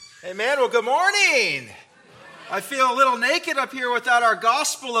Amen. Well, good morning. I feel a little naked up here without our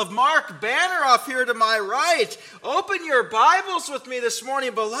Gospel of Mark banner off here to my right. Open your Bibles with me this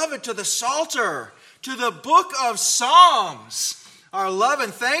morning, beloved, to the Psalter, to the book of Psalms. Our love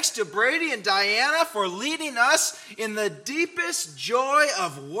and thanks to Brady and Diana for leading us in the deepest joy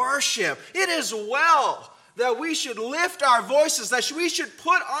of worship. It is well that we should lift our voices, that we should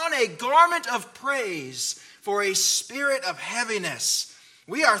put on a garment of praise for a spirit of heaviness.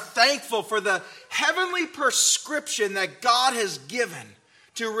 We are thankful for the heavenly prescription that God has given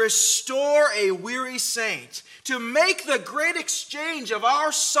to restore a weary saint, to make the great exchange of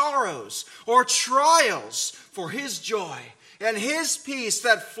our sorrows or trials for His joy and His peace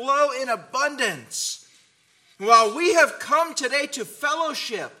that flow in abundance. While we have come today to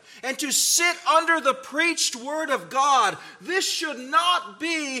fellowship and to sit under the preached word of God, this should not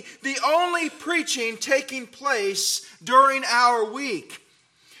be the only preaching taking place during our week.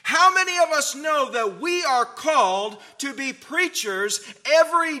 How many of us know that we are called to be preachers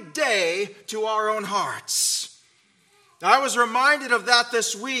every day to our own hearts? I was reminded of that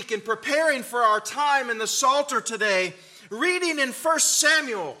this week in preparing for our time in the Psalter today, reading in 1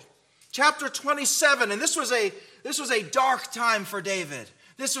 Samuel chapter 27. And this was a dark time for David.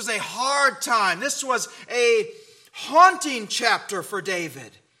 This was a hard time. This was a haunting chapter for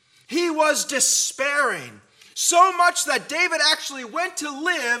David. He was despairing. So much that David actually went to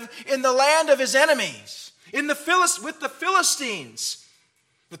live in the land of his enemies, with the Philistines.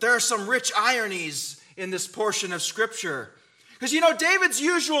 But there are some rich ironies in this portion of Scripture. Because David's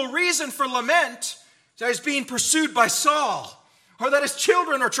usual reason for lament is that he's being pursued by Saul, or that his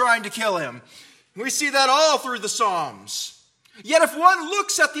children are trying to kill him. We see that all through the Psalms. Yet if one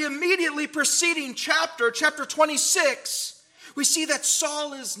looks at the immediately preceding chapter 26, we see that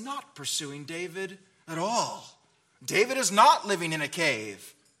Saul is not pursuing David at all. David is not living in a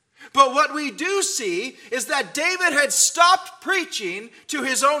cave. But what we do see is that David had stopped preaching to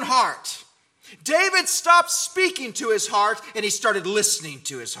his own heart. David stopped speaking to his heart and he started listening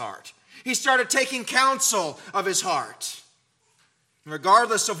to his heart. He started taking counsel of his heart.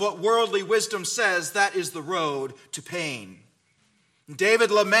 Regardless of what worldly wisdom says, that is the road to pain.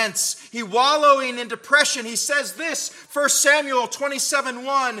 David laments, he wallowing in depression. He says this, 1 Samuel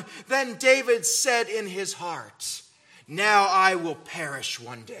 27:1, then David said in his heart, now I will perish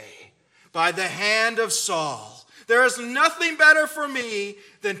one day by the hand of Saul. There is nothing better for me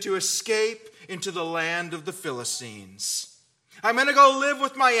than to escape into the land of the Philistines. I'm going to go live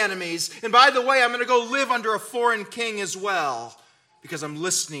with my enemies. And by the way, I'm going to go live under a foreign king as well because I'm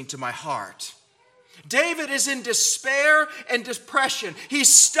listening to my heart. David is in despair and depression. He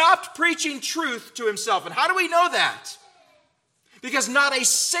stopped preaching truth to himself. And how do we know that? Because not a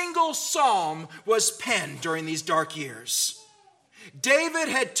single psalm was penned during these dark years. David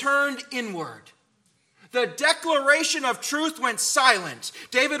had turned inward. The declaration of truth went silent.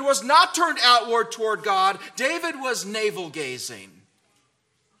 David was not turned outward toward God. David was navel-gazing.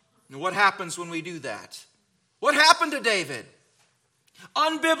 And what happens when we do that? What happened to David?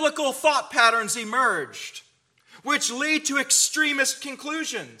 Unbiblical thought patterns emerged, which lead to extremist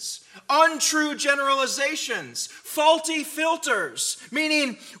conclusions, untrue generalizations, faulty filters,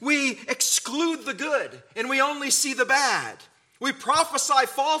 meaning we exclude the good and we only see the bad. We prophesy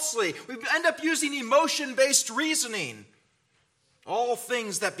falsely. We end up using emotion-based reasoning. All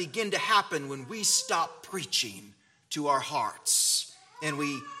things that begin to happen when we stop preaching to our hearts and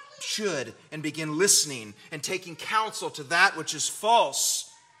we should and begin listening and taking counsel to that which is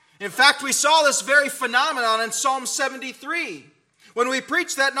false. In fact, we saw this very phenomenon in Psalm 73 when we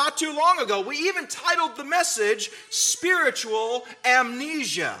preached that not too long ago. We even titled the message, Spiritual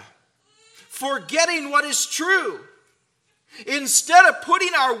Amnesia, forgetting what is true. Instead of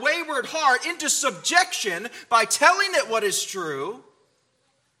putting our wayward heart into subjection by telling it what is true,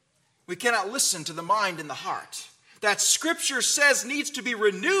 we cannot listen to the mind and the heart that Scripture says needs to be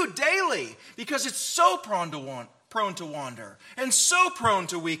renewed daily because it's so prone to wander and so prone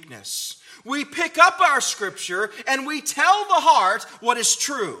to weakness. We pick up our Scripture and we tell the heart what is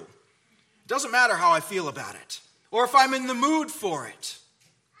true. It doesn't matter how I feel about it or if I'm in the mood for it.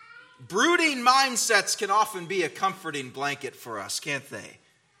 Brooding mindsets can often be a comforting blanket for us, can't they?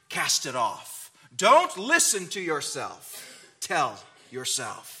 Cast it off. Don't listen to yourself. Tell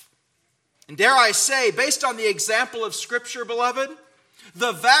yourself. And dare I say, based on the example of Scripture, beloved,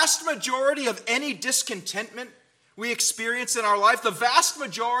 the vast majority of any discontentment we experience in our life, the vast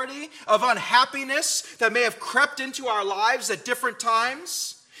majority of unhappiness that may have crept into our lives at different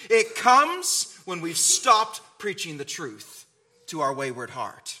times, it comes when we've stopped preaching the truth to our wayward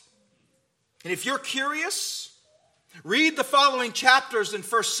heart. And if you're curious, Read the following chapters in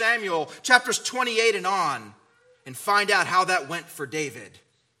 1 Samuel, chapters 28 and on, and find out how that went for David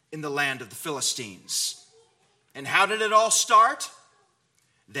in the land of the Philistines. And how did it all start?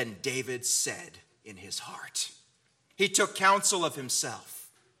 Then David said in his heart. He took counsel of himself,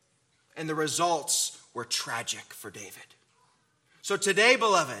 and the results were tragic for David. So today,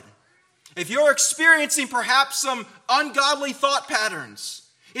 beloved, if you're experiencing perhaps some ungodly thought patterns,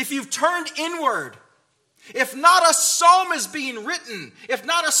 if you've turned inward, if not a psalm is being written, if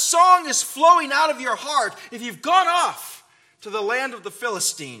not a song is flowing out of your heart, if you've gone off to the land of the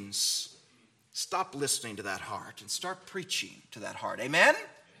Philistines, stop listening to that heart and start preaching to that heart. Amen?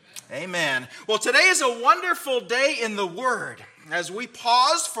 Amen. Well, today is a wonderful day in the Word. As we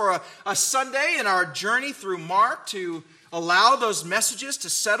pause for a Sunday in our journey through Mark to allow those messages to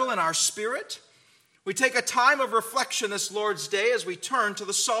settle in our spirit, we take a time of reflection this Lord's Day as we turn to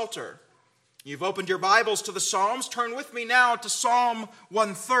the Psalter. You've opened your Bibles to the Psalms. Turn with me now to Psalm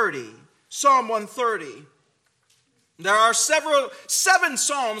 130. Psalm 130. There are seven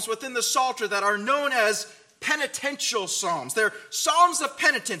psalms within the Psalter that are known as penitential psalms. They're psalms of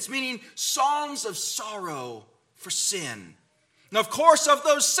penitence, meaning psalms of sorrow for sin. Now, of course, of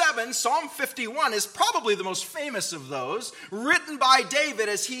those seven, Psalm 51 is probably the most famous of those, written by David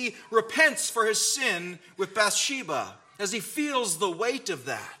as he repents for his sin with Bathsheba, as he feels the weight of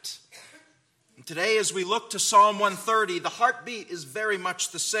that. And today, as we look to Psalm 130, the heartbeat is very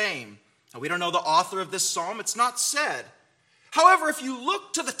much the same. Now, we don't know the author of this psalm. It's not said. However, if you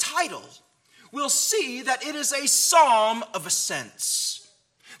look to the title, we'll see that it is a psalm of ascents.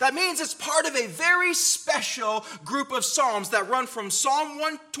 That means it's part of a very special group of psalms that run from Psalm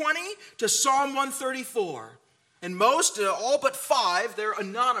 120 to Psalm 134. And most, all but five, they're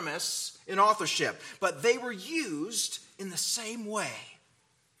anonymous in authorship, but they were used in the same way.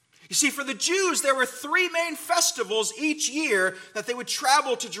 You see, for the Jews, there were three main festivals each year that they would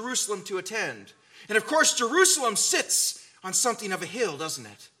travel to Jerusalem to attend. And of course, Jerusalem sits on something of a hill, doesn't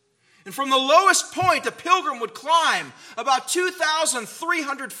it? And from the lowest point, a pilgrim would climb about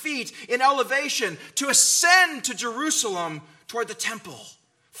 2,300 feet in elevation to ascend to Jerusalem toward the temple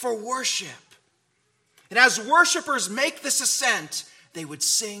for worship. And as worshipers make this ascent, they would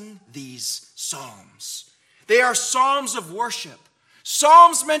sing these psalms. They are psalms of worship,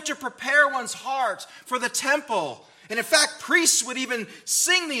 psalms meant to prepare one's heart for the temple. And in fact, priests would even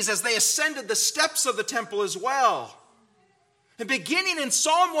sing these as they ascended the steps of the temple as well. And beginning in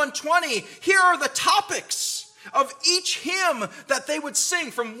Psalm 120, here are the topics of each hymn that they would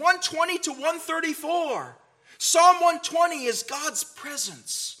sing from 120 to 134. Psalm 120 is God's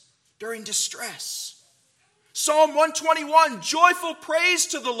presence during distress. Psalm 121, joyful praise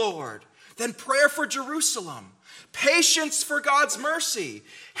to the Lord. Then prayer for Jerusalem. Patience for God's mercy,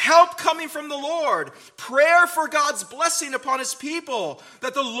 help coming from the Lord, prayer for God's blessing upon his people,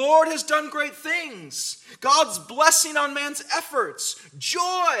 that the Lord has done great things, God's blessing on man's efforts,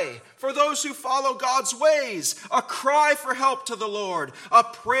 joy for those who follow God's ways, a cry for help to the Lord, a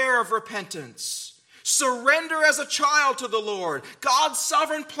prayer of repentance, surrender as a child to the Lord, God's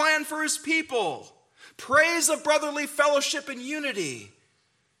sovereign plan for his people, praise of brotherly fellowship and unity,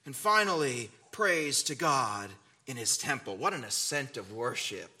 and finally, praise to God in his temple. What an ascent of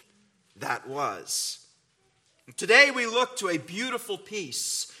worship that was. Today we look to a beautiful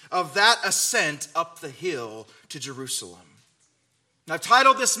piece of that ascent up the hill to Jerusalem. And I've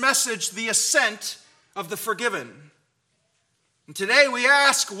titled this message, The Ascent of the Forgiven. And today we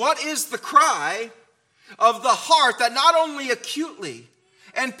ask, what is the cry of the heart that not only acutely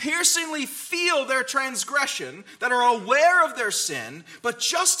and piercingly feel their transgression, that are aware of their sin, but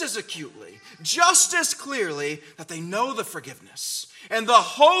just as acutely, just as clearly, that they know the forgiveness and the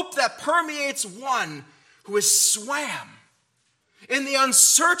hope that permeates one who is swam in the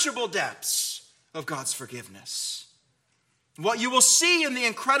unsearchable depths of God's forgiveness. What you will see in the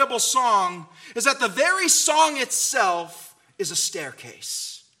incredible song is that the very song itself is a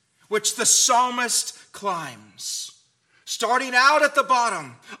staircase, which the psalmist climbs. Starting out at the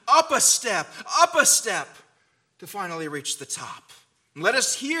bottom, up a step, to finally reach the top. And let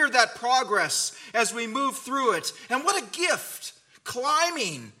us hear that progress as we move through it. And what a gift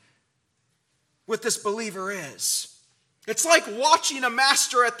climbing with this believer is. It's like watching a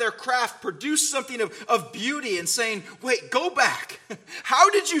master at their craft produce something of beauty and saying, wait, go back. How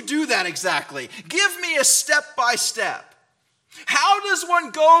did you do that exactly? Give me a step by step. How does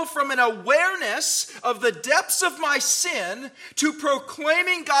one go from an awareness of the depths of my sin to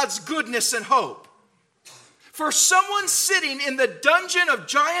proclaiming God's goodness and hope? For someone sitting in the dungeon of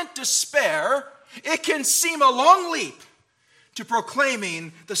giant despair, it can seem a long leap to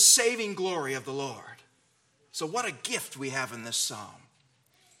proclaiming the saving glory of the Lord. So what a gift we have in this psalm.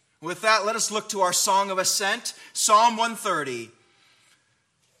 With that, let us look to our song of ascent, Psalm 130.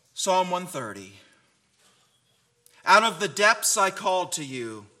 Psalm 130. Out of the depths I called to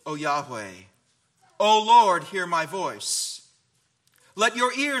you, O Yahweh. O Lord, hear my voice. Let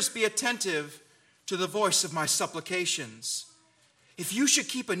your ears be attentive to the voice of my supplications. If you should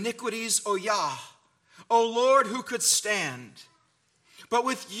keep iniquities, O Yah, O Lord, who could stand? But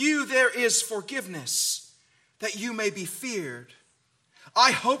with you there is forgiveness, that you may be feared.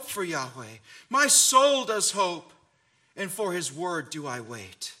 I hope for Yahweh. My soul does hope, and for his word do I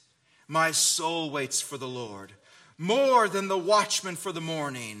wait. My soul waits for the Lord, more than the watchman for the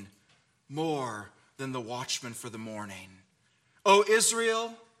morning, more than the watchman for the morning. O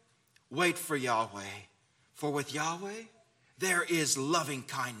Israel, wait for Yahweh, for with Yahweh there is loving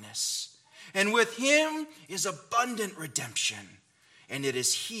kindness, and with him is abundant redemption, and it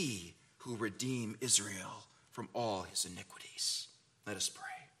is he who redeemed Israel from all his iniquities. Let us pray.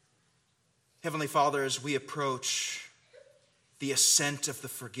 Heavenly Father, as we approach the ascent of the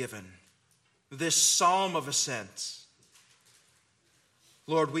forgiven, this psalm of ascent,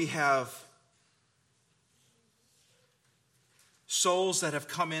 Lord, we have souls that have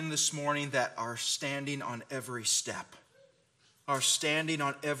come in this morning that are standing on every step, are standing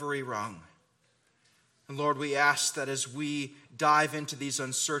on every rung. And Lord, we ask that as we dive into these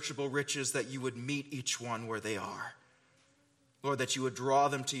unsearchable riches, that you would meet each one where they are. Lord, that you would draw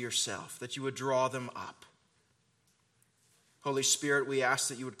them to yourself, that you would draw them up. Holy Spirit, we ask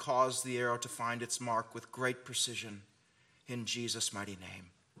that you would cause the arrow to find its mark with great precision. In Jesus' mighty name,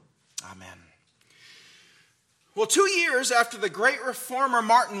 amen. Well, 2 years after the great reformer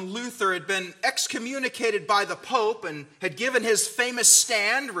Martin Luther had been excommunicated by the Pope and had given his famous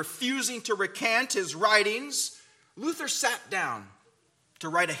stand, refusing to recant his writings, Luther sat down to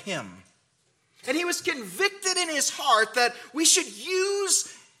write a hymn. And he was convicted in his heart that we should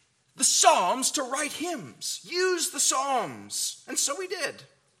use the Psalms to write hymns. Use the Psalms. And so he did.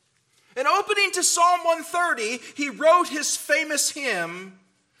 And opening to Psalm 130, he wrote his famous hymn,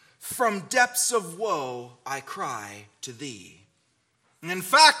 From Depths of Woe I Cry to Thee. And in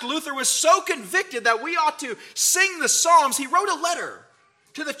fact, Luther was so convicted that we ought to sing the Psalms, he wrote a letter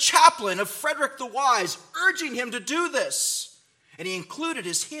to the chaplain of Frederick the Wise, urging him to do this. And he included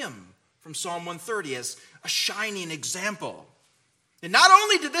his hymn from Psalm 130 as a shining example. And not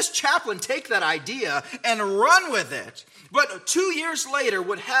only did this chaplain take that idea and run with it, but 2 years later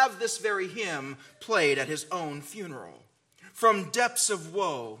would have this very hymn played at his own funeral. From depths of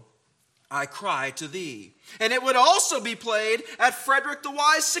woe, I cry to thee. And it would also be played at Frederick the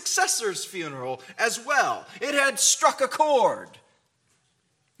Wise's successor's funeral as well. It had struck a chord.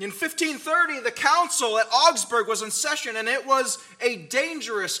 In 1530, the council at Augsburg was in session, and it was a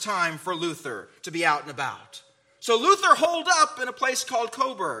dangerous time for Luther to be out and about. So Luther holed up in a place called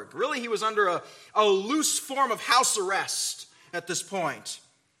Coburg. Really, he was under a loose form of house arrest at this point.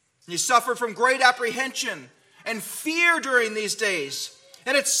 He suffered from great apprehension and fear during these days.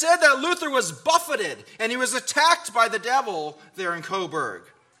 And it's said that Luther was buffeted and he was attacked by the devil there in Coburg.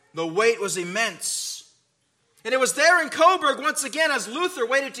 The weight was immense. And it was there in Coburg, once again, as Luther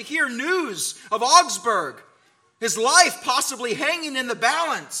waited to hear news of Augsburg, his life possibly hanging in the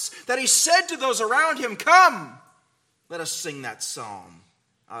balance, that he said to those around him, "Come, let us sing that psalm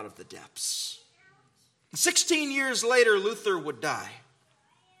out of the depths." 16 years later, Luther would die.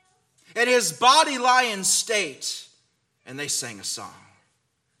 And his body lie in state, and they sang a song.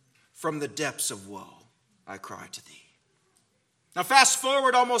 From the depths of woe, I cry to thee. Now fast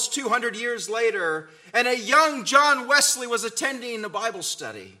forward almost 200 years later, and a young John Wesley was attending a Bible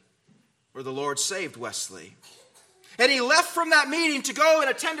study where the Lord saved Wesley. And he left from that meeting to go and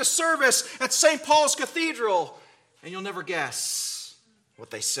attend a service at St. Paul's Cathedral. And you'll never guess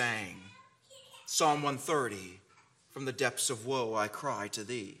what they sang. Psalm 130, from the depths of woe I cry to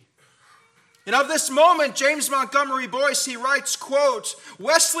thee. And of this moment, James Montgomery Boyce, he writes, quote,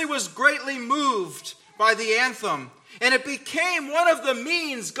 Wesley was greatly moved by the anthem, and it became one of the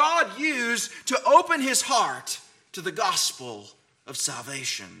means God used to open his heart to the gospel of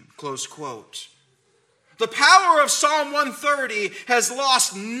salvation, close quote. The power of Psalm 130 has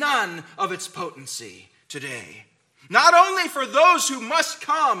lost none of its potency today. Not only for those who must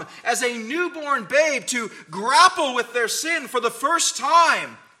come as a newborn babe to grapple with their sin for the first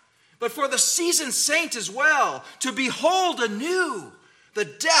time, but for the seasoned saint as well, to behold anew the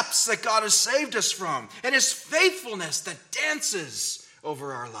depths that God has saved us from and his faithfulness that dances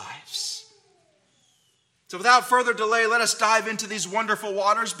over our lives. So without further delay, let us dive into these wonderful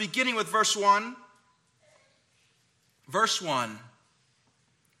waters, beginning with verse 1. Verse 1.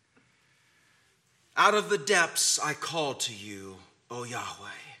 Out of the depths I call to you, O Yahweh.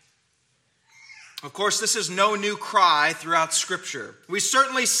 Of course, this is no new cry throughout Scripture. We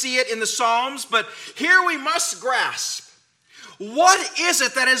certainly see it in the Psalms, but here we must grasp, what is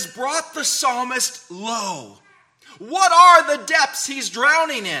it that has brought the psalmist low? What are the depths he's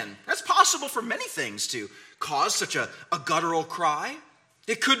drowning in? That's possible for many things to cause such a guttural cry.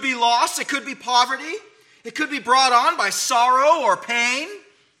 It could be loss, it could be poverty, it could be brought on by sorrow or pain.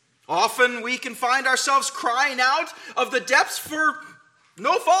 Often we can find ourselves crying out of the depths for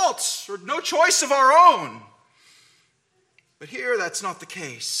no faults or no choice of our own. But here that's not the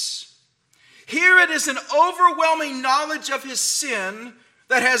case. Here it is an overwhelming knowledge of his sin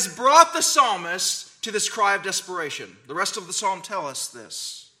that has brought the psalmist to this cry of desperation. The rest of the psalm tell us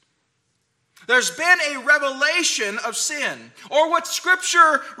this. There's been a revelation of sin, or what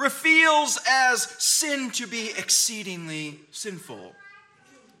Scripture reveals as sin to be exceedingly sinful.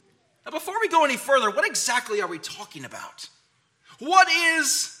 Now, before we go any further, what exactly are we talking about? What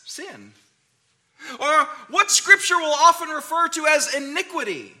is sin? Or what Scripture will often refer to as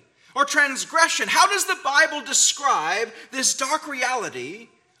iniquity or transgression. How does the Bible describe this dark reality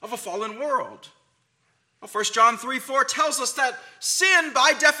of a fallen world? Well, 1 John 3:4 tells us that sin,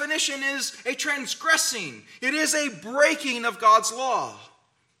 by definition, is a transgressing. It is a breaking of God's law.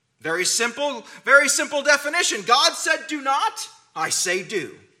 Very simple definition. God said, do not, I say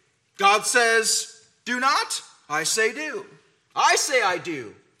do. God says, do not, I say do. I say I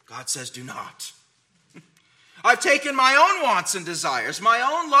do. God says, do not. I've taken my own wants and desires, my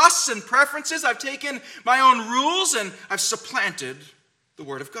own lusts and preferences. I've taken my own rules and I've supplanted the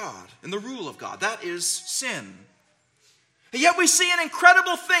word of God and the rule of God. That is sin. And yet we see an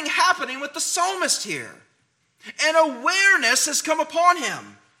incredible thing happening with the psalmist here. An awareness has come upon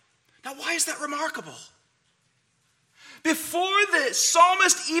him. Now, why is that remarkable? Before the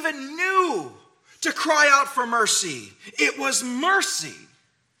psalmist even knew to cry out for mercy, it was mercy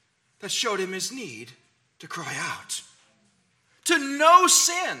that showed him his need to cry out. To know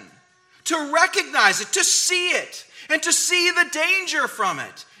sin, to recognize it, to see it, and to see the danger from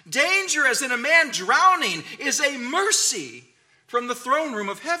it. Danger, as in a man drowning, is a mercy from the throne room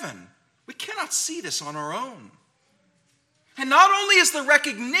of heaven. We cannot see this on our own. And not only is the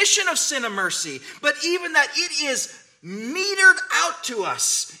recognition of sin a mercy, but even that it is metered out to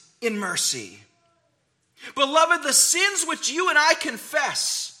us in mercy. Beloved, the sins which you and I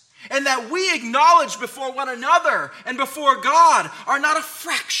confess and that we acknowledge before one another and before God are not a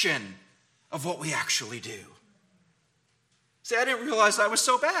fraction of what we actually do. See, I didn't realize I was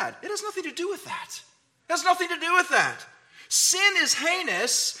so bad. It has nothing to do with that. It has nothing to do with that. Sin is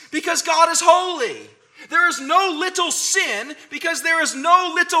heinous because God is holy. There is no little sin because there is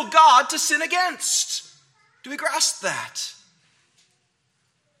no little God to sin against. Do we grasp that?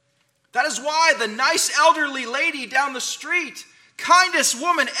 That is why the nice elderly lady down the street, kindest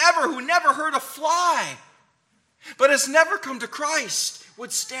woman ever who never hurt a fly, but has never come to Christ,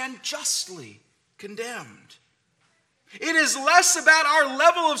 would stand justly condemned. It is less about our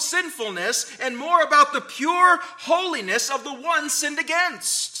level of sinfulness and more about the pure holiness of the one sinned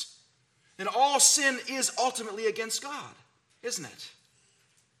against. And all sin is ultimately against God, isn't it?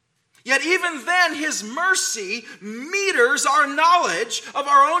 Yet even then, his mercy meters our knowledge of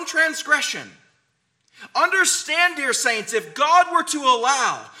our own transgression. Understand, dear saints, if God were to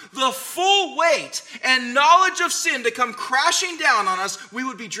allow the full weight and knowledge of sin to come crashing down on us, we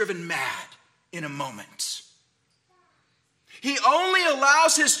would be driven mad in a moment. He only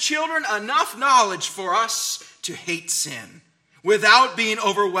allows his children enough knowledge for us to hate sin without being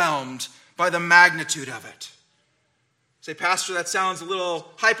overwhelmed by the magnitude of it. Say, Pastor, that sounds a little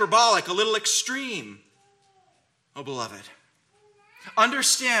hyperbolic, a little extreme. Oh, beloved,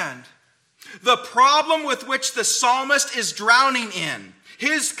 understand the problem with which the psalmist is drowning in,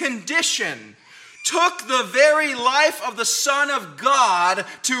 his condition, took the very life of the Son of God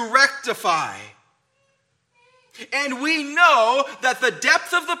to rectify. And we know that the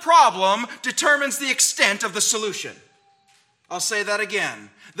depth of the problem determines the extent of the solution. I'll say that again.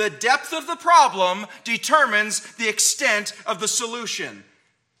 The depth of the problem determines the extent of the solution.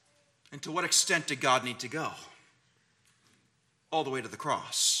 And to what extent did God need to go? All the way to the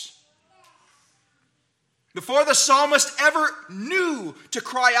cross. Before the psalmist ever knew to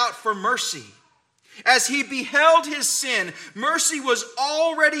cry out for mercy, as he beheld his sin, mercy was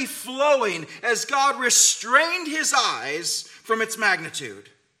already flowing as God restrained his eyes from its magnitude.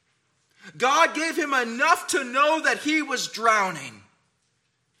 God gave him enough to know that he was drowning.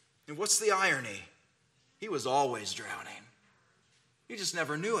 And what's the irony? He was always drowning. He just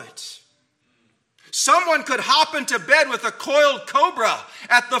never knew it. Someone could hop into bed with a coiled cobra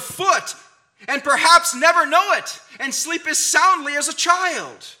at the foot and perhaps never know it and sleep as soundly as a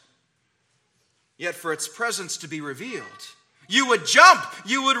child. Yet for its presence to be revealed, you would jump,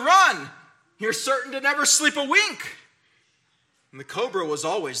 you would run. You're certain to never sleep a wink. And the cobra was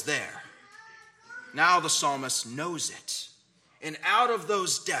always there. Now the psalmist knows it. And out of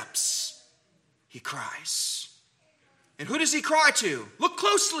those depths, he cries. And who does he cry to? Look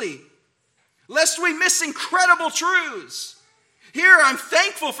closely, lest we miss incredible truths. Here, I'm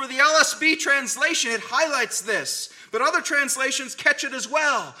thankful for the LSB translation. It highlights this, but other translations catch it as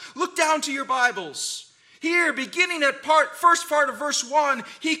well. Look down to your Bibles. Here, beginning at first part of verse 1,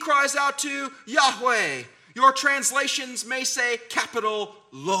 he cries out to Yahweh. Your translations may say capital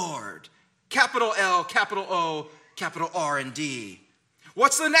Lord, capital L, capital O, capital R and D.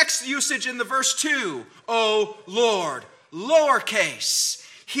 What's the next usage in the verse 2? O Lord, lowercase.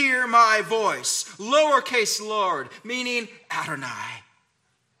 Hear my voice, lowercase Lord, meaning Adonai.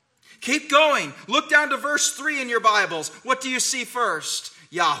 Keep going. Look down to verse 3 in your Bibles. What do you see first?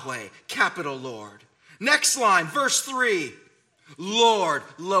 Yahweh, capital Lord. Next line, verse 3. Lord,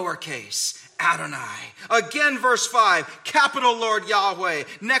 lowercase, Adonai. Again, verse 5, capital Lord Yahweh.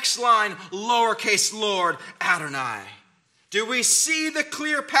 Next line, lowercase Lord, Adonai. Do we see the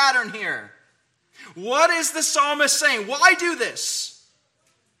clear pattern here? What is the psalmist saying? Why do this?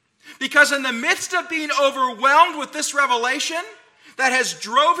 Because in the midst of being overwhelmed with this revelation that has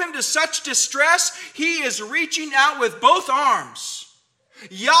drove him to such distress, he is reaching out with both arms.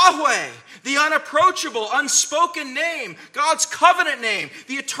 Yahweh, the unapproachable, unspoken name, God's covenant name,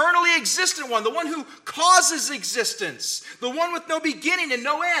 the eternally existent one, the one who causes existence, the one with no beginning and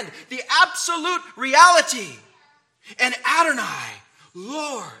no end, the absolute reality. And Adonai,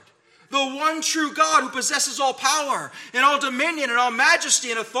 Lord, the one true God who possesses all power and all dominion and all majesty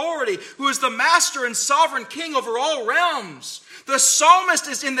and authority, who is the master and sovereign king over all realms. The psalmist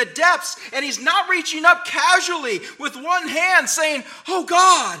is in the depths, and he's not reaching up casually with one hand saying, oh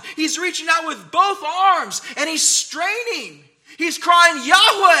God. He's reaching out with both arms, and he's straining. He's crying,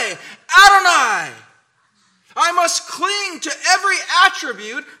 Yahweh, Adonai. I must cling to every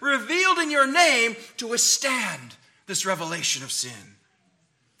attribute revealed in your name to withstand this revelation of sin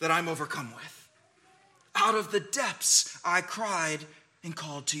that I'm overcome with. Out of the depths I cried and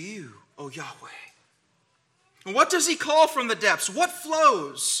called to you, O Yahweh. And what does he call from the depths? What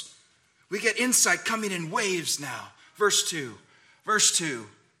flows? We get insight coming in waves now. Verse 2.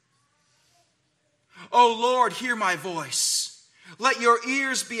 O Lord, hear my voice. Let your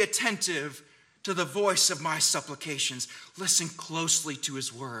ears be attentive to the voice of my supplications. Listen closely to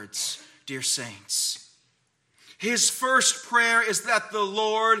his words, dear saints. His first prayer is that the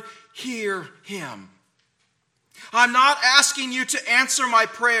Lord hear him. I'm not asking you to answer my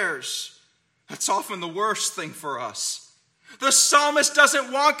prayers. That's often the worst thing for us. The psalmist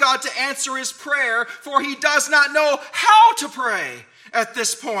doesn't want God to answer his prayer, for he does not know how to pray at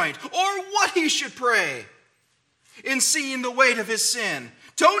this point, or what he should pray in seeing the weight of his sin.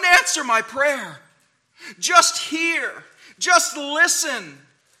 Don't answer my prayer. Just hear. Just listen.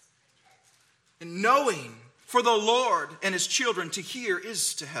 And knowing for the Lord and his children to hear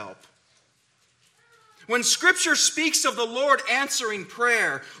is to help. When Scripture speaks of the Lord answering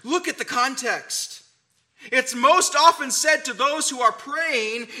prayer, look at the context. It's most often said to those who are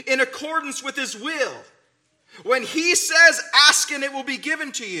praying in accordance with his will. When he says, ask and it will be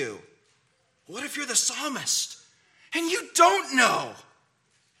given to you. What if you're the psalmist and you don't know?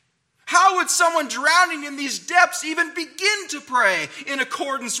 How would someone drowning in these depths even begin to pray in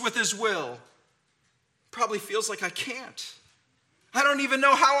accordance with his will? Probably feels like I can't. I don't even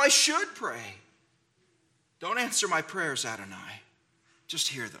know how I should pray. Don't answer my prayers, Adonai. Just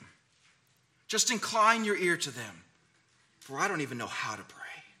hear them. Just incline your ear to them, for I don't even know how to pray.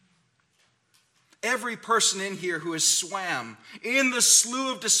 Every person in here who has swam in the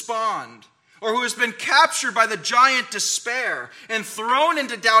slough of despond, or who has been captured by the giant despair and thrown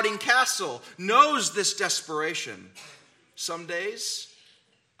into Doubting Castle, knows this desperation. Some days,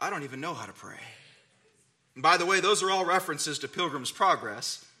 I don't even know how to pray. And by the way, those are all references to Pilgrim's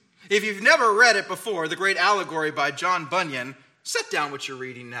Progress. If you've never read it before, the great allegory by John Bunyan, set down what you're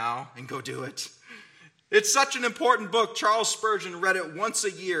reading now and go do it. It's such an important book. Charles Spurgeon read it once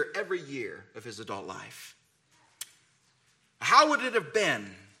a year, every year of his adult life. How would it have been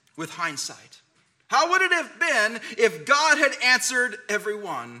with hindsight? How would it have been if God had answered every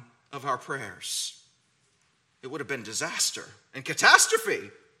one of our prayers? It would have been disaster and catastrophe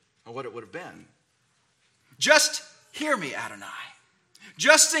of what it would have been. Just hear me, Adonai.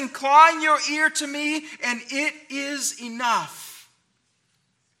 Just incline your ear to me, and it is enough.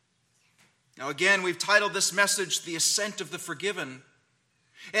 Now again, we've titled this message, The Ascent of the Forgiven.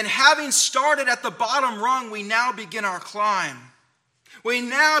 And having started at the bottom rung, we now begin our climb. We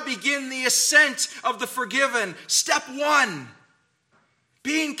now begin the ascent of the forgiven. Step 1,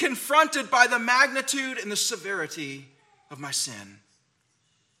 being confronted by the magnitude and the severity of my sin.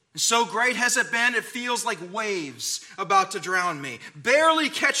 And so great has it been, it feels like waves about to drown me, barely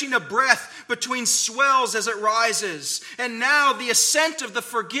catching a breath between swells as it rises. And now the ascent of the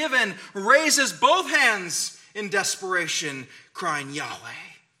forgiven raises both hands in desperation, crying, Yahweh,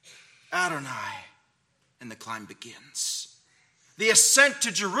 Adonai, and the climb begins. The ascent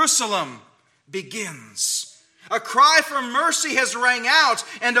to Jerusalem begins. A cry for mercy has rang out,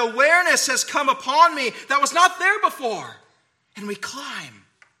 and awareness has come upon me that was not there before. And we climb.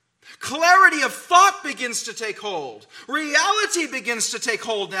 Clarity of thought begins to take hold. Reality begins to take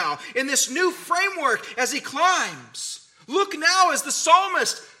hold now in this new framework as he climbs. Look now as the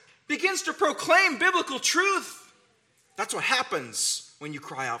psalmist begins to proclaim biblical truth. That's what happens when you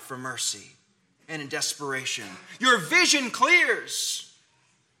cry out for mercy and in desperation. Your vision clears.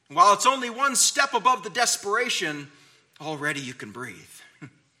 While it's only one step above the desperation, already you can breathe.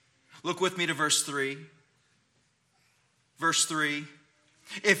 Look with me to verse 3. Verse 3.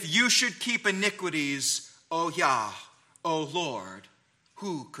 If you should keep iniquities, O Yah, O Lord,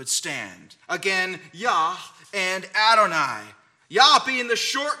 who could stand? Again, Yah and Adonai. Yah being the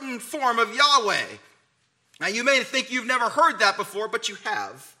shortened form of Yahweh. Now you may think you've never heard that before, but you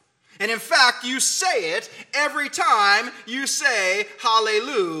have. And in fact, you say it every time you say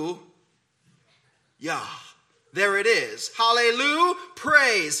hallelujah. Yah. There it is. Hallelujah,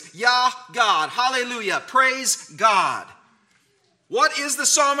 praise Yah God. Hallelujah, praise God. What is the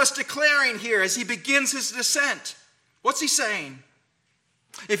psalmist declaring here as he begins his descent? What's he saying?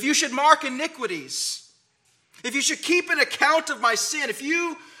 If you should mark iniquities, if you should keep an account of my sin, if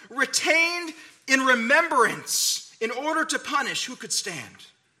you retained in remembrance in order to punish, who could stand?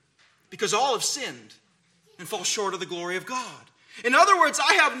 Because all have sinned and fall short of the glory of God. In other words,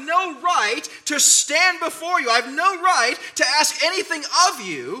 I have no right to stand before you. I have no right to ask anything of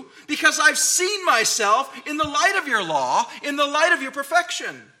you because I've seen myself in the light of your law, in the light of your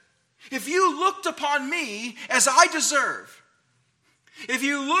perfection. If you looked upon me as I deserve, if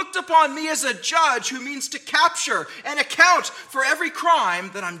you looked upon me as a judge who means to capture and account for every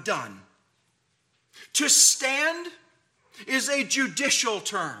crime, then I'm done. To stand is a judicial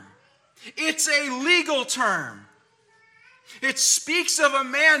term. It's a legal term. It speaks of a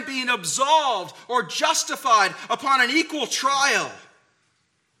man being absolved or justified upon an equal trial.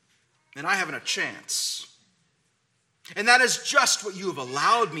 And I haven't a chance. And that is just what you have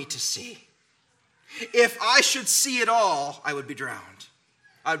allowed me to see. If I should see it all, I would be drowned.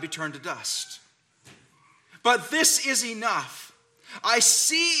 I would be turned to dust. But this is enough. I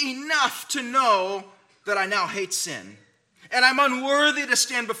see enough to know that I now hate sin. And I'm unworthy to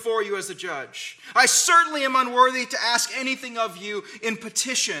stand before you as a judge. I certainly am unworthy to ask anything of you in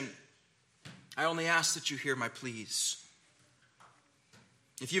petition. I only ask that you hear my pleas.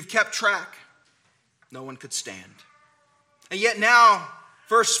 If you've kept track, no one could stand. And yet now,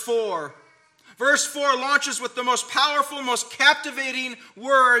 verse 4 launches with the most powerful, most captivating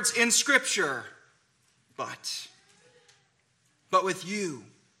words in Scripture. But with you,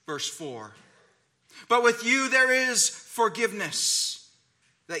 verse 4. But with you there is forgiveness,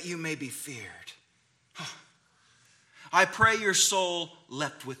 that you may be feared. I pray your soul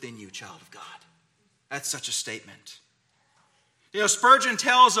leapt within you, child of God. That's such a statement. You know, Spurgeon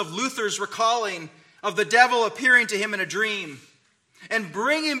tells of Luther's recalling of the devil appearing to him in a dream and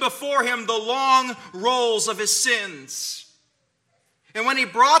bringing before him the long rolls of his sins. And when he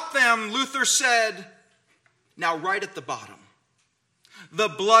brought them, Luther said, now right at the bottom, the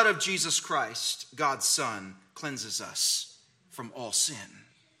blood of Jesus Christ, God's Son, cleanses us from all sin.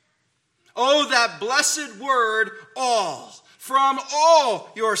 Oh, that blessed word, all, from all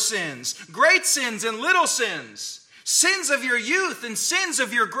your sins, great sins and little sins, sins of your youth and sins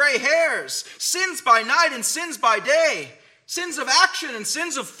of your gray hairs, sins by night and sins by day, sins of action and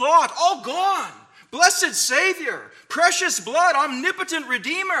sins of thought, all gone. Blessed Savior, precious blood, omnipotent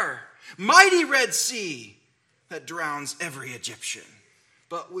Redeemer, mighty Red Sea that drowns every Egyptian.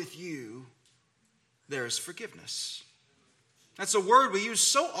 But with you, there is forgiveness. That's a word we use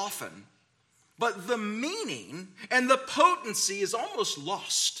so often, but the meaning and the potency is almost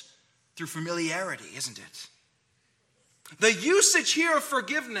lost through familiarity, isn't it? The usage here of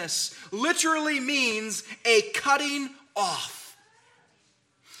forgiveness literally means a cutting off.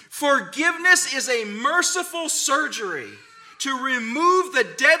 Forgiveness is a merciful surgery to remove the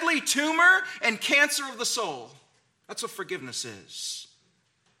deadly tumor and cancer of the soul. That's what forgiveness is.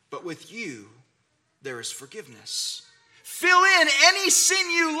 But with you, there is forgiveness. Fill in any sin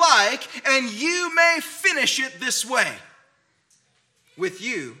you like, and you may finish it this way. With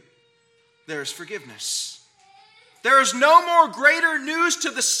you, there is forgiveness. There is no more greater news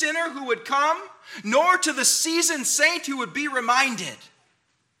to the sinner who would come, nor to the seasoned saint who would be reminded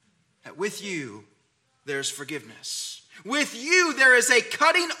that with you, there's forgiveness. With you, there is a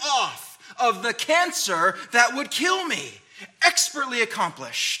cutting off of the cancer that would kill me, expertly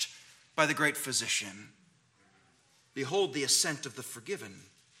accomplished by the great physician. Behold the ascent of the forgiven,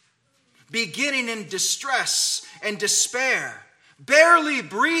 beginning in distress and despair, barely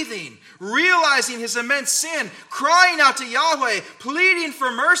breathing, realizing his immense sin, crying out to Yahweh, pleading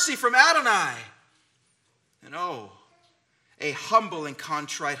for mercy from Adonai. And oh, a humble and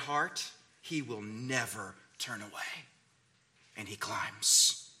contrite heart, he will never turn away. And he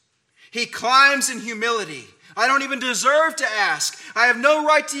climbs. He climbs in humility. I don't even deserve to ask. I have no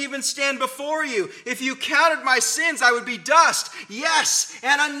right to even stand before you. If you counted my sins, I would be dust. Yes,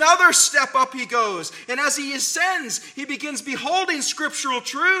 and another step up he goes. And as he ascends, he begins beholding scriptural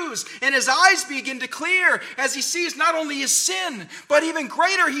truths. And his eyes begin to clear as he sees not only his sin, but even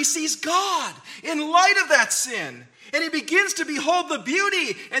greater, he sees God in light of that sin. And he begins to behold the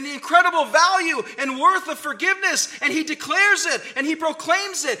beauty and the incredible value and worth of forgiveness. And he declares it and he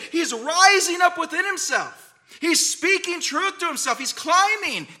proclaims it. He's rising up within himself. He's speaking truth to himself. He's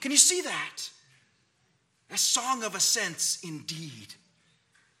climbing. Can you see that? A song of ascents indeed.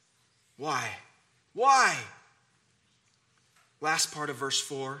 Why? Why? Last part of verse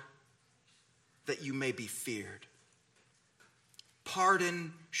 4. That you may be feared.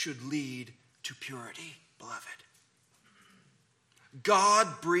 Pardon should lead to purity, beloved.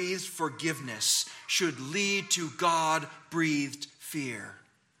 God-breathed forgiveness should lead to God-breathed fear.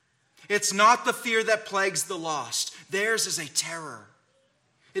 It's not the fear that plagues the lost. Theirs is a terror.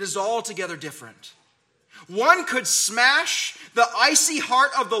 It is altogether different. One could smash the icy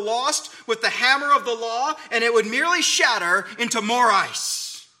heart of the lost with the hammer of the law, and it would merely shatter into more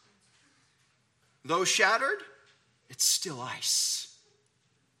ice. Though shattered, it's still ice.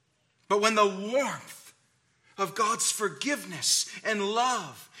 But when the warmth of God's forgiveness and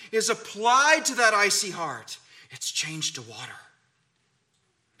love is applied to that icy heart, it's changed to water.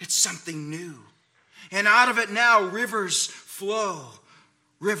 It's something new. And out of it now rivers flow,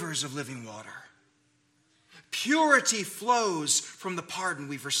 rivers of living water. Purity flows from the pardon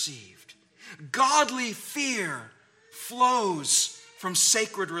we've received. Godly fear flows from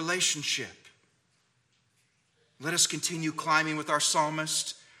sacred relationship. Let us continue climbing with our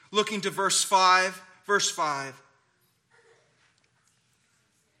psalmist, looking to verse 5. Verse 5.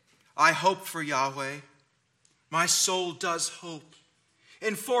 I hope for Yahweh. My soul does hope.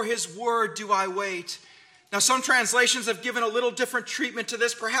 And for his word do I wait. Now some translations have given a little different treatment to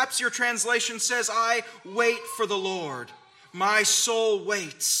this. Perhaps your translation says, I wait for the Lord. My soul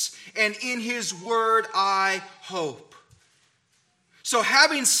waits, and in his word I hope. So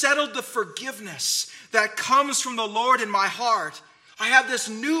having settled the forgiveness that comes from the Lord in my heart, I have this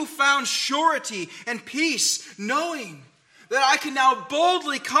newfound surety and peace, knowing that I can now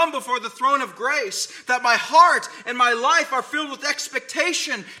boldly come before the throne of grace, that my heart and my life are filled with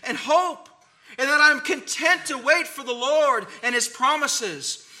expectation and hope, and that I'm content to wait for the Lord and his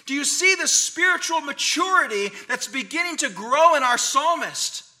promises. Do you see the spiritual maturity that's beginning to grow in our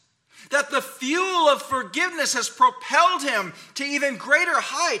psalmist? That the fuel of forgiveness has propelled him to even greater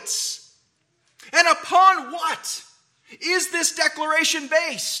heights. And upon what is this declaration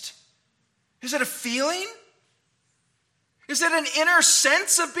based? Is it a feeling? Is it an inner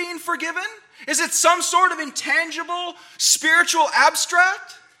sense of being forgiven? Is it some sort of intangible, spiritual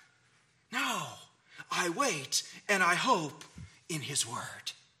abstract? No. I wait and I hope in his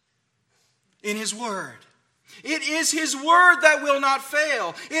word. In his word. It is his word that will not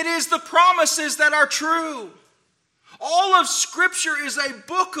fail. It is the promises that are true. All of Scripture is a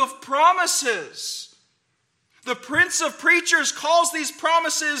book of promises. The Prince of Preachers calls these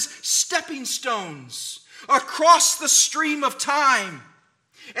promises stepping stones across the stream of time.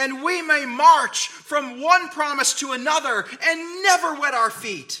 And we may march from one promise to another and never wet our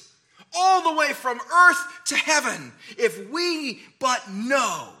feet, all the way from earth to heaven, if we but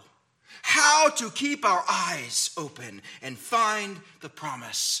know how to keep our eyes open and find the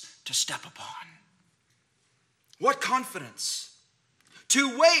promise to step upon. What confidence!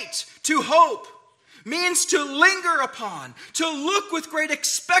 To wait, to hope, means to linger upon, to look with great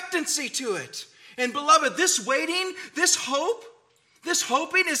expectancy to it. And beloved, this waiting, this hope, this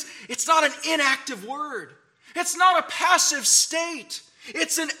hoping it's not an inactive word. It's not a passive state.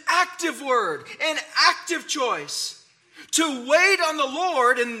 It's an active word, an active choice. To wait on the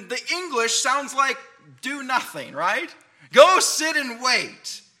Lord in the English sounds like do nothing, right? Go sit and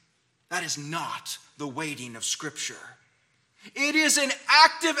wait. That is not the waiting of Scripture. It is an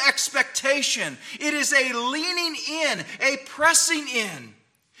active expectation. It is a leaning in, a pressing in.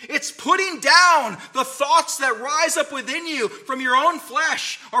 It's putting down the thoughts that rise up within you from your own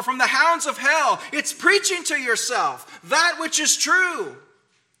flesh or from the hounds of hell. It's preaching to yourself that which is true.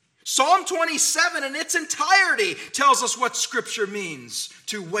 Psalm 27 in its entirety tells us what Scripture means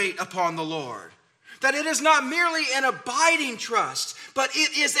to wait upon the Lord. That it is not merely an abiding trust, but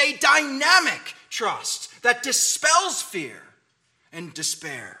it is a dynamic trust that dispels fear and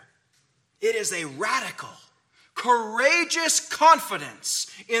despair. It is a radical, courageous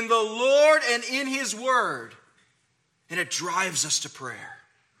confidence in the Lord and in His Word. And it drives us to prayer.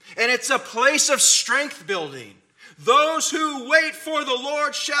 And it's a place of strength building. Those who wait for the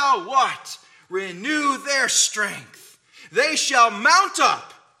Lord shall what? Renew their strength. They shall mount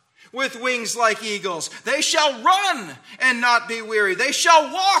up with wings like eagles. They shall run and not be weary. They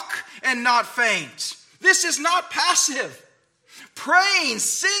shall walk and not faint. This is not passive. Praying,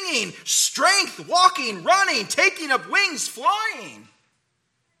 singing, strength, walking, running, taking up wings, flying.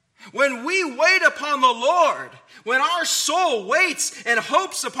 When we wait upon the Lord, when our soul waits and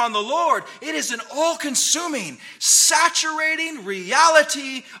hopes upon the Lord, it is an all-consuming, saturating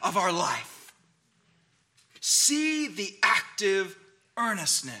reality of our life. See the active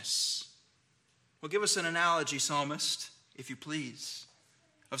earnestness. Well, give us an analogy, psalmist, if you please,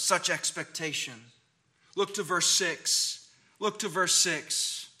 of such expectation. Look to verse 6. Look to verse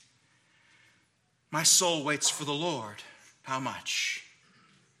 6. My soul waits for the Lord. How much?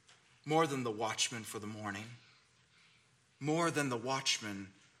 More than the watchman for the morning. More than the watchman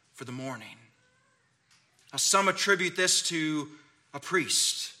for the morning. Now, some attribute this to a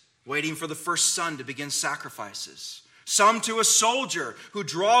priest waiting for the first sun to begin sacrifices. Some to a soldier who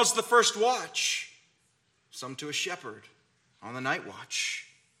draws the first watch. Some to a shepherd on the night watch.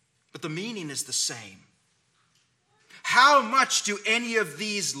 But the meaning is the same. How much do any of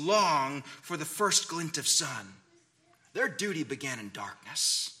these long for the first glint of sun? Their duty began in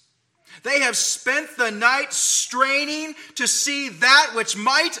darkness. They have spent the night straining to see that which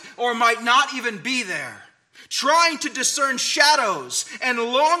might or might not even be there, trying to discern shadows and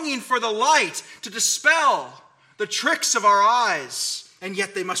longing for the light to dispel the tricks of our eyes, and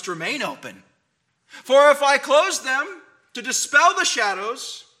yet they must remain open. For if I close them to dispel the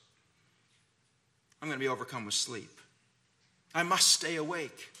shadows, I'm going to be overcome with sleep. I must stay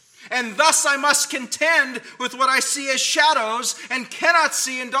awake. And thus I must contend with what I see as shadows and cannot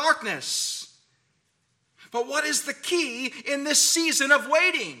see in darkness. But what is the key in this season of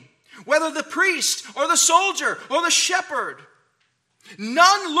waiting? Whether the priest or the soldier or the shepherd,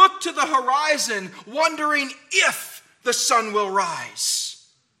 none look to the horizon wondering if the sun will rise.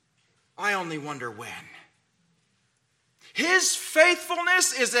 I only wonder when. His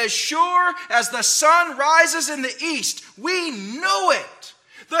faithfulness is as sure as the sun rises in the east. We know it.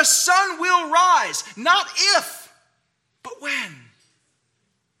 The sun will rise, not if, but when.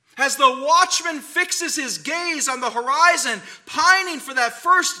 As the watchman fixes his gaze on the horizon, pining for that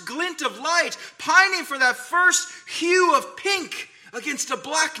first glint of light, pining for that first hue of pink against a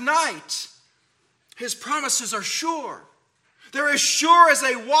black night, his promises are sure. They're as sure as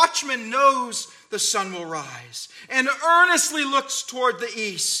a watchman knows the sun will rise and earnestly looks toward the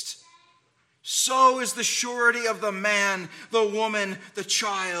east. So is the surety of the man, the woman, the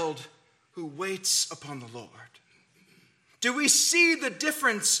child who waits upon the Lord. Do we see the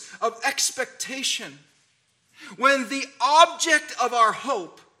difference of expectation when the object of our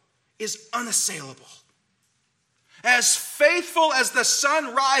hope is unassailable? As faithful as the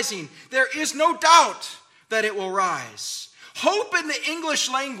sun rising, there is no doubt that it will rise. Hope in the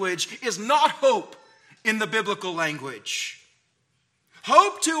English language is not hope in the biblical language.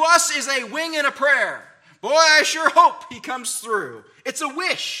 Hope to us is a wing and a prayer. Boy, I sure hope he comes through. It's a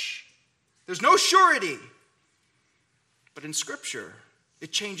wish. There's no surety. But in Scripture,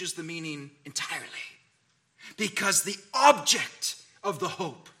 it changes the meaning entirely. Because the object of the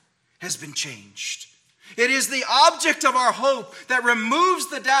hope has been changed. It is the object of our hope that removes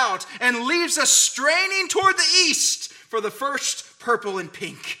the doubt and leaves us straining toward the east for the first purple and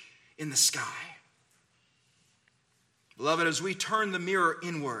pink in the sky. Beloved, as we turn the mirror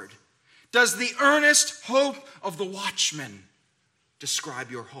inward, does the earnest hope of the watchman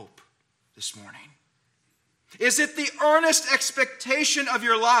describe your hope this morning? Is it the earnest expectation of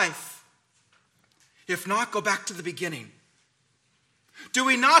your life? If not, go back to the beginning. Do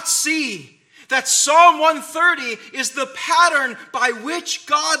we not see that Psalm 130 is the pattern by which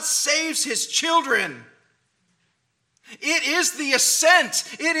God saves his children? It is the ascent.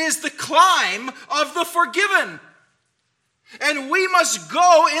 It is the climb of the forgiven. And we must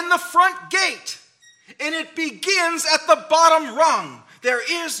go in the front gate. And it begins at the bottom rung. There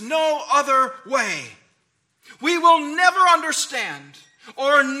is no other way. We will never understand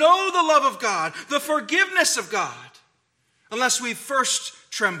or know the love of God, the forgiveness of God, unless we first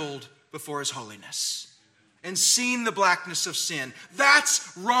trembled before his holiness and seen the blackness of sin.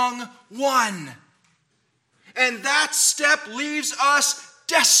 That's rung one. And that step leaves us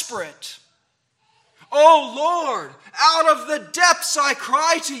desperate. Oh Lord, out of the depths I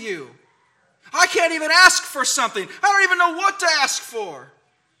cry to you. I can't even ask for something. I don't even know what to ask for.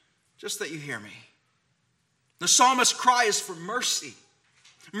 Just that you hear me. The psalmist's cry is for mercy.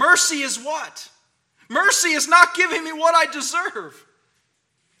 Mercy is what? Mercy is not giving me what I deserve.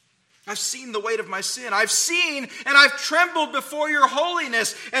 I've seen the weight of my sin. I've seen and I've trembled before your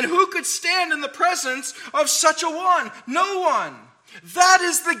holiness. And who could stand in the presence of such a one? No one. That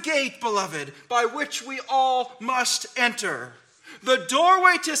is the gate, beloved, by which we all must enter. The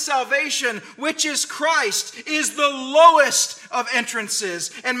doorway to salvation, which is Christ, is the lowest of entrances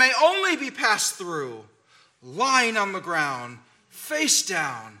and may only be passed through, lying on the ground, face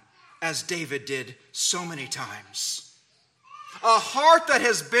down, as David did so many times. A heart that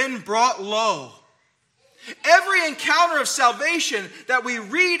has been brought low. Every encounter of salvation that we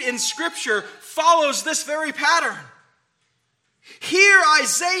read in Scripture follows this very pattern. Hear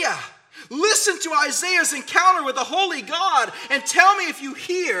Isaiah. Listen to Isaiah's encounter with the holy God and tell me if you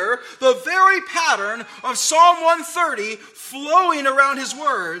hear the very pattern of Psalm 130 flowing around his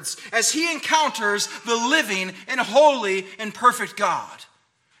words as he encounters the living and holy and perfect God.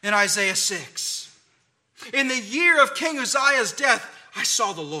 In Isaiah 6, in the year of King Uzziah's death, I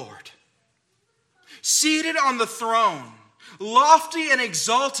saw the Lord, seated on the throne, lofty and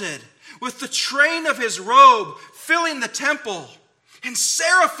exalted, with the train of his robe filling the temple. And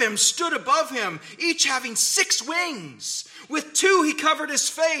seraphim stood above him, each having 6 wings. With 2 he covered his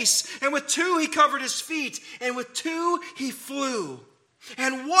face, and with 2 he covered his feet, and with 2 he flew.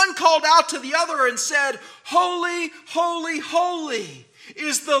 And one called out to the other and said, Holy, holy, holy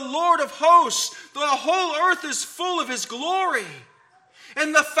is the Lord of hosts. The whole earth is full of his glory.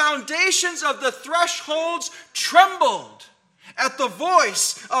 And the foundations of the thresholds trembled at the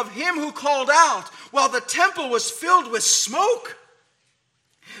voice of him who called out, while the temple was filled with smoke.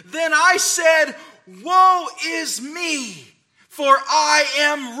 Then I said, Woe is me, for I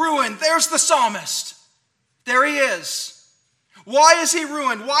am ruined. There's the psalmist. There he is. Why is he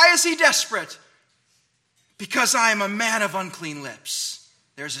ruined? Why is he desperate? Because I am a man of unclean lips.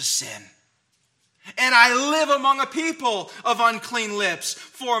 There's a sin. And I live among a people of unclean lips.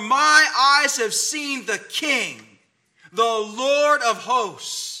 For my eyes have seen the King, the Lord of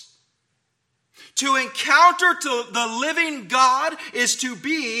hosts. To encounter the living God is to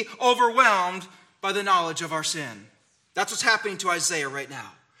be overwhelmed by the knowledge of our sin. That's what's happening to Isaiah right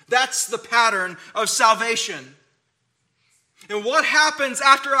now. That's the pattern of salvation. And what happens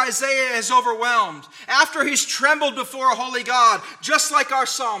after Isaiah is overwhelmed? After he's trembled before a holy God, just like our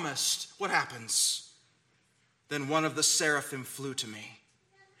psalmist, what happens? Then one of the seraphim flew to me,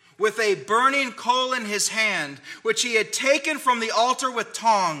 with a burning coal in his hand, which he had taken from the altar with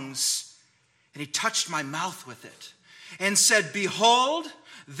tongs. And he touched my mouth with it and said, Behold,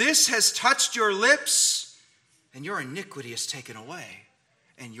 this has touched your lips, and your iniquity is taken away,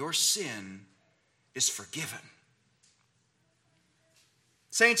 and your sin is forgiven.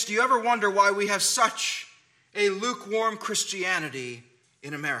 Saints, do you ever wonder why we have such a lukewarm Christianity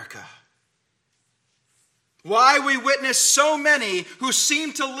in America? Why we witness so many who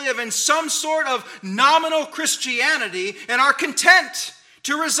seem to live in some sort of nominal Christianity and are content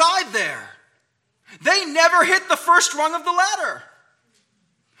to reside there? They never hit the first rung of the ladder.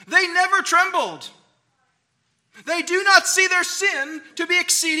 They never trembled. They do not see their sin to be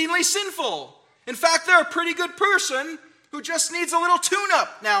exceedingly sinful. In fact, they're a pretty good person who just needs a little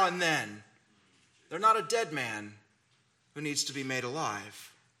tune-up now and then. They're not a dead man who needs to be made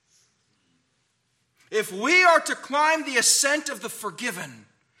alive. If we are to climb the ascent of the forgiven,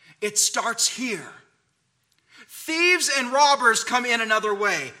 it starts here. Thieves and robbers come in another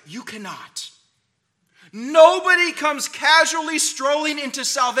way. You cannot. Nobody comes casually strolling into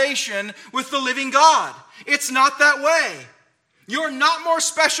salvation with the living God. It's not that way. You're not more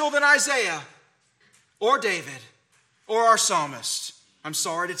special than Isaiah or David or our psalmist. I'm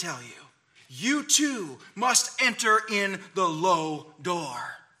sorry to tell you. You too must enter in the low door.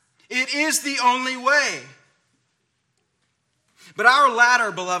 It is the only way. But our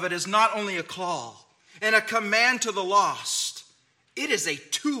ladder, beloved, is not only a call and a command to the lost. It is a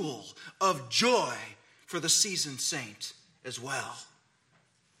tool of joy for the seasoned saint as well.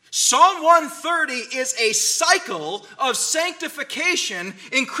 Psalm 130 is a cycle of sanctification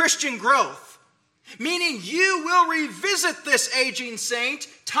in Christian growth, meaning you will revisit this aging saint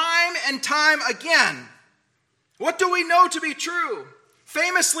time and time again. What do we know to be true?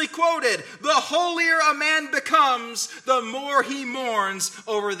 Famously quoted, the holier a man becomes, the more he mourns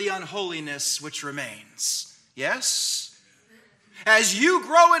over the unholiness which remains. Yes? As you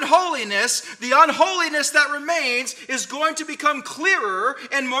grow in holiness, the unholiness that remains is going to become clearer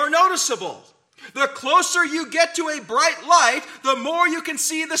and more noticeable. The closer you get to a bright light, the more you can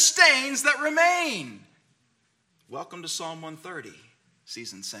see the stains that remain. Welcome to Psalm 130,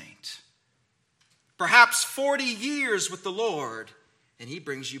 seasoned saint. Perhaps 40 years with the Lord, and he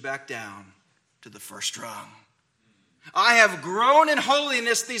brings you back down to the first rung. I have grown in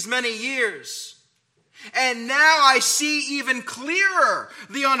holiness these many years, and now I see even clearer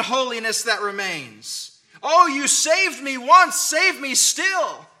the unholiness that remains. Oh, you saved me once, save me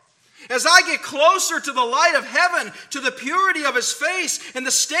still. As I get closer to the light of heaven, to the purity of his face and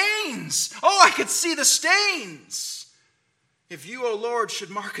the stains. Oh, I could see the stains. If you, O Lord, should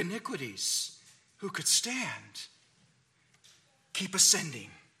mark iniquities, who could stand? Keep ascending,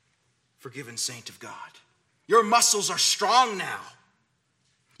 forgiven saint of God. Your muscles are strong now.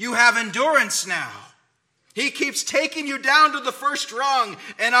 You have endurance now. He keeps taking you down to the first rung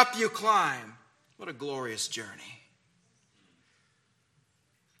and up you climb. What a glorious journey.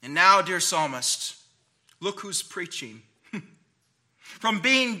 And now, dear psalmist, look who's preaching. From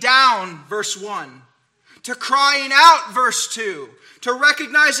being down, verse 1, to crying out, verse 2, to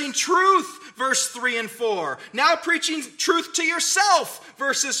recognizing truth, verse 3 and 4. Now preaching truth to yourself,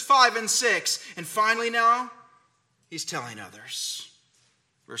 verses 5 and 6. And finally now, he's telling others,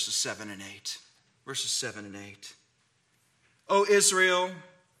 verses 7 and 8. Verses 7 and 8. O Israel,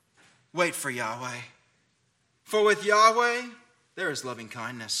 wait for Yahweh. For with Yahweh there is loving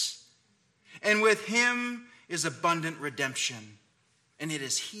kindness, and with him is abundant redemption, and it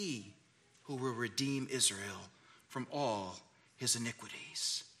is he who will redeem Israel from all his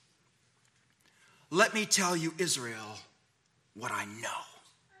iniquities. Let me tell you, Israel, what I know.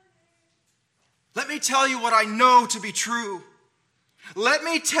 Let me tell you what I know to be true. Let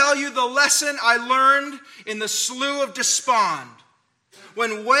me tell you the lesson I learned in the slough of despond,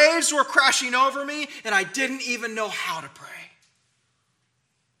 when waves were crashing over me and I didn't even know how to pray.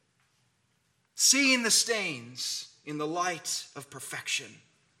 Seeing the stains in the light of perfection.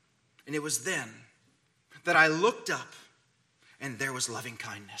 And it was then that I looked up and there was loving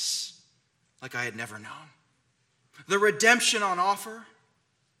kindness like I had never known. The redemption on offer,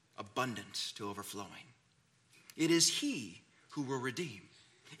 abundant to overflowing. It is he who will redeem.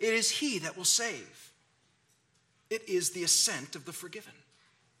 It is he that will save. It is the ascent of the forgiven.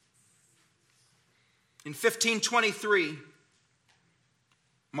 In 1523,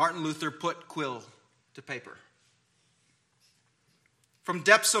 Martin Luther put quill to paper. From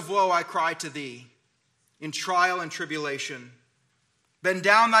depths of woe I cry to thee, in trial and tribulation. Bend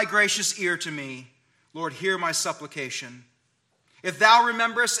down thy gracious ear to me, Lord, hear my supplication. If thou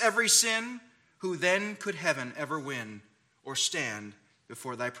rememberest every sin, who then could heaven ever win, or stand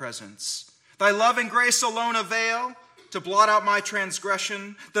before thy presence? Thy love and grace alone avail to blot out my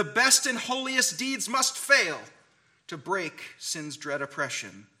transgression. The best and holiest deeds must fail to break sin's dread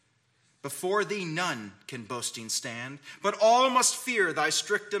oppression. Before thee none can boasting stand, but all must fear thy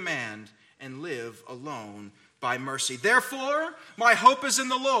strict demand and live alone by mercy. Therefore, my hope is in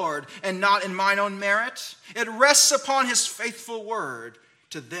the Lord and not in mine own merit. It rests upon his faithful word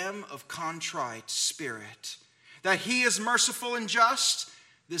to them of contrite spirit. That he is merciful and just,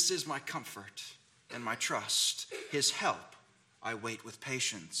 this is my comfort and my trust. His help I wait with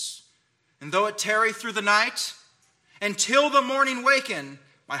patience. And though it tarry through the night, until the morning waken,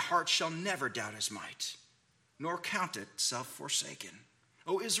 my heart shall never doubt his might, nor count it self-forsaken.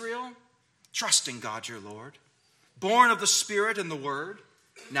 O Israel, trust in God your Lord, born of the Spirit and the Word,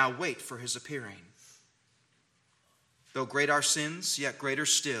 now wait for his appearing. Though great our sins, yet greater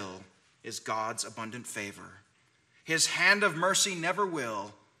still is God's abundant favor. His hand of mercy never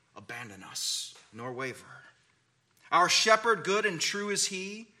will abandon us, nor waver. Our shepherd good and true is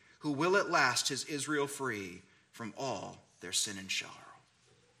he, who will at last his Israel free from all their sin and sorrow.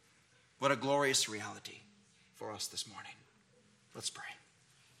 What a glorious reality for us this morning. Let's pray.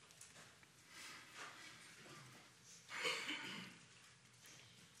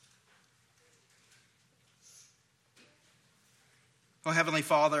 Oh, Heavenly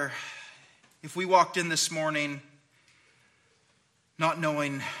Father, if we walked in this morning not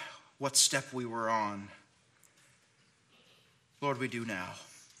knowing what step we were on, Lord, we do now.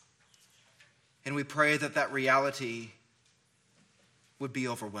 And we pray that that reality would be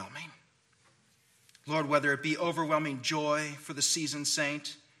overwhelming. Lord, whether it be overwhelming joy for the seasoned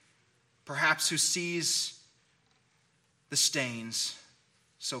saint, perhaps who sees the stains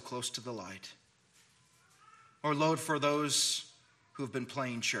so close to the light, or Lord, for those who have been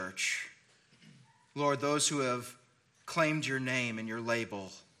playing church, Lord, those who have claimed your name and your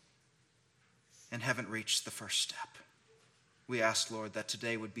label and haven't reached the first step. We ask, Lord, that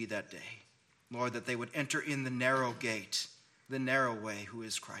today would be that day. Lord, that they would enter in the narrow gate, the narrow way, who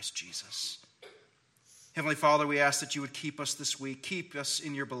is Christ Jesus. Heavenly Father, we ask that you would keep us this week, keep us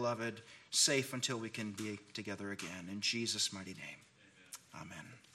in your beloved, safe until we can be together again. In Jesus' mighty name, amen.